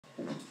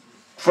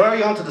fire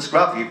you onto the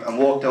scrap heap and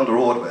walk down the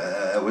road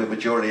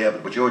with your label,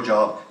 with your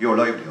job, your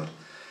livelihood.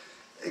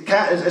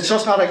 It's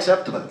just not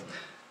acceptable.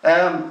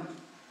 At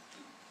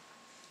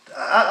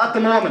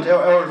the moment,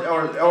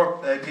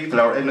 our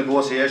people are in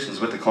negotiations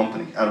with the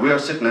company, and we are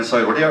sitting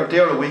inside. We're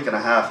there a week and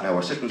a half now.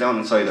 We're sitting down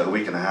inside a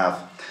week and a half.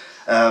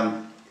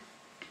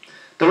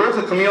 The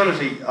local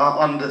community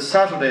on the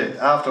Saturday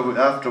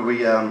after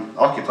we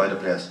occupied the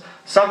place,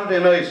 Saturday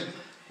night,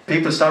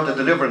 people started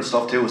delivering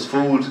stuff to us: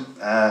 food,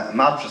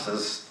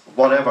 mattresses,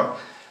 whatever.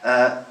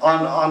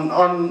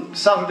 On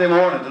Saturday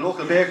morning, the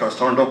local bakers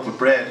turned up with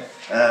bread,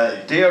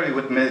 dairy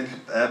with milk,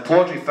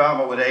 poultry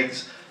farmer with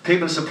eggs,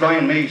 people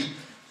supplying meat.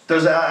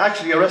 There's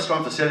actually a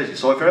restaurant facility,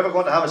 so if you're ever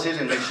going to have a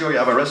sit-in, make sure you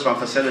have a restaurant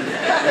facility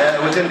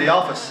within the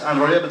office, and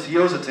we're able to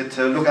use it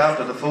to look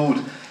after the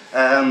food.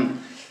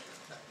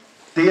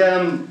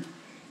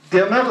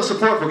 The amount of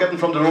support we're getting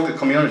from the local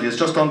community is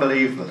just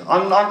unbelievable.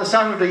 On the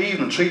Saturday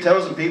evening,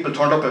 3,000 people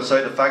turned up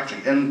outside the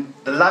factory in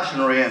the lashing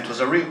rain. It was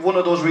one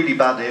of those really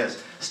bad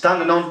days,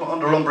 standing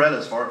under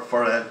umbrellas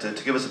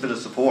to give us a bit of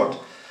support.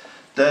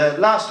 The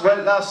last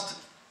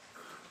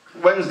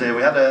Wednesday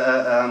we had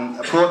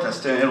a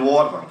protest in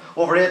Waterford.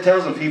 Over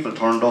 8,000 people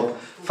turned up.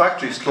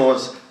 Factories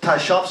closed,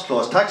 shops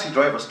closed, taxi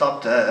drivers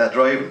stopped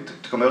driving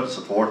to come out and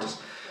support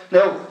us.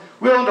 Now,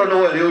 we're under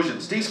no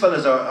illusions. These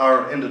fellas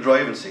are in the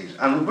driving seat,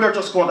 and we're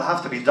just going to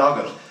have to be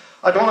dogged.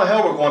 I don't know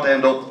how we're going to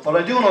end up, but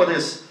I do know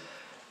this.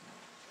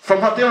 From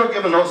what they were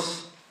giving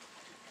us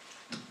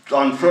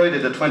on Friday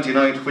the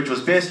 29th, which was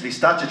basically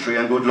statutory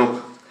and good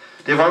luck,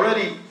 they've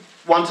already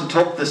wanted to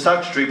up the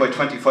statutory by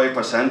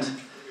 25%.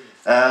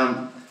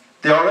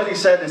 They already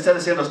said, instead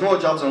of saying there's no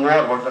jobs in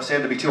Waterford, they're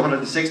saying there'll be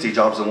 260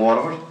 jobs in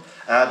Waterford.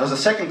 There's a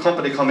second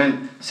company come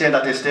in saying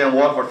that they stay in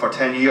Waterford for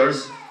 10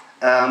 years.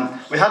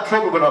 We had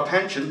trouble with our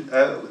pension,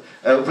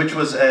 which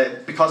was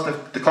because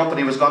the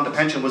company was gone, the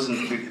pension was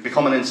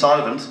becoming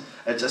insolvent.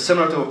 It's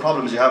similar to the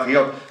problems you have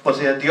here. But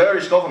the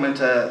Irish government,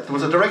 there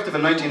was a directive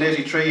in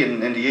 1983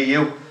 in the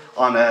EU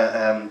on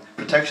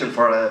protection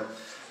for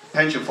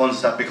pension funds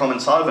that become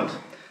insolvent.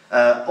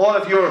 All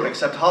of Europe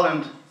except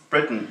Holland,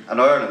 Britain and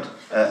Ireland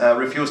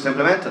refused to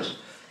implement it.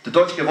 The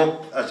Dutch gave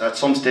up at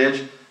some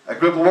stage. A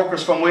group of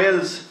workers from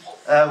Wales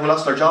who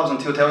lost their jobs in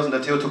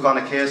 2002 took on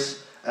a case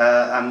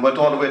and went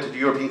all the way to the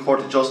European Court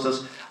of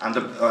Justice, and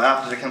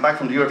after they came back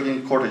from the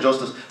European Court of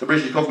Justice, the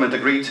British government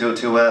agreed to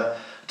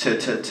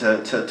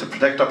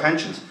protect our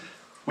pensions.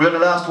 We were the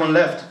last one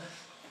left,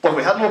 but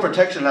we had no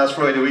protection last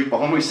Friday week. But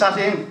when we sat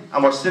in,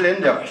 and we're still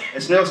in there,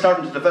 it's now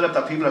starting to develop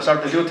that people are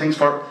starting to do things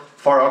for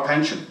our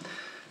pension.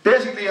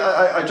 Basically,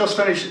 I just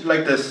finished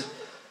like this.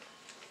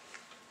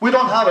 We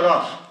don't have a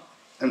lot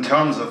in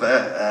terms of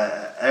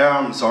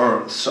arms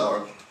or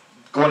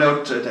going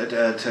out to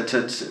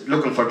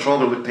looking for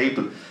trouble with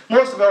people.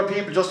 Most of our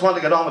people just want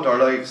to get on with their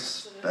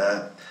lives,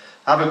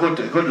 have a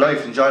good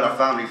life, enjoy their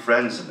family,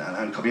 friends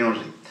and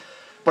community.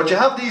 But you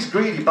have these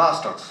greedy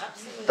bastards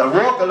that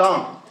walk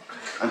along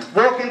and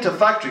walk into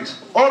factories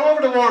all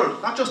over the world,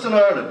 not just in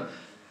Ireland.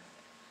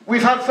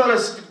 We've had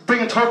fellas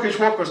bringing Turkish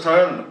workers to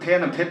Ireland and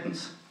paying them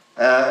pittance.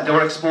 They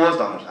were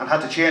exposed on it and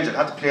had to change it,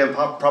 had to pay in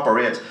proper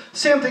rates.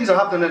 Same things are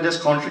happening in this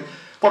country.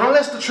 But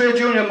unless the trade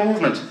union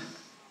movement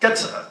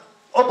gets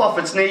up off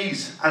its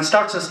knees and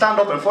starts to stand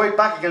up and fight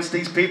back against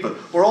these people,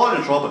 we're all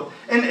in trouble.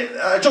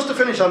 Just to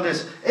finish on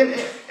this,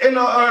 in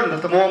Ireland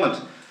at the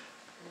moment,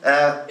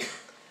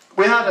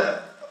 we had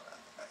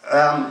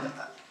a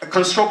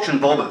construction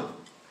bubble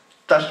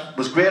that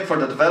was great for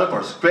the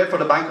developers, great for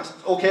the bankers,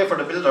 okay for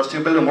the builders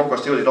too, building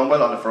workers too. They done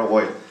well on it for a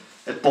while.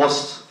 It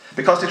busts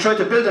because they tried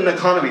to build an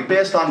economy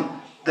based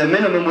on the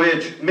minimum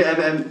wage,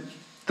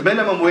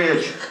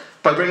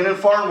 by bringing in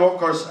foreign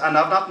workers, and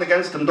I've nothing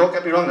against them, don't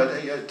get me wrong,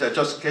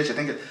 just in case you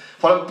think it.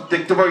 But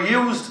they were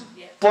used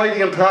by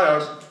the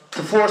employers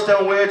to force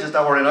down wages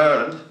that were in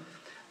Ireland,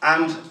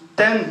 and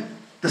then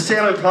the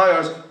same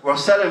employers were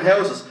selling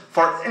houses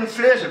for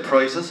inflated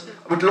prices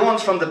with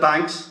loans from the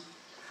banks.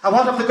 And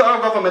what have the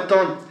government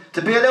done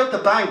to bail out the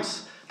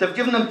banks? They've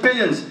given them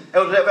billions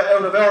out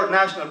of our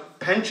national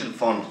pension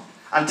fund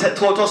and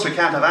told us we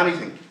can't have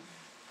anything.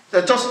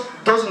 It just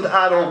doesn't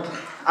add up.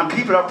 And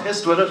people are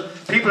pissed with it.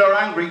 People are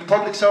angry.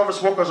 Public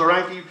service workers are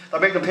angry. They're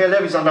making them pay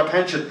levies on their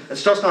pension.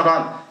 It's just not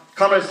on.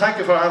 Comrades, thank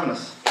you for having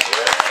us.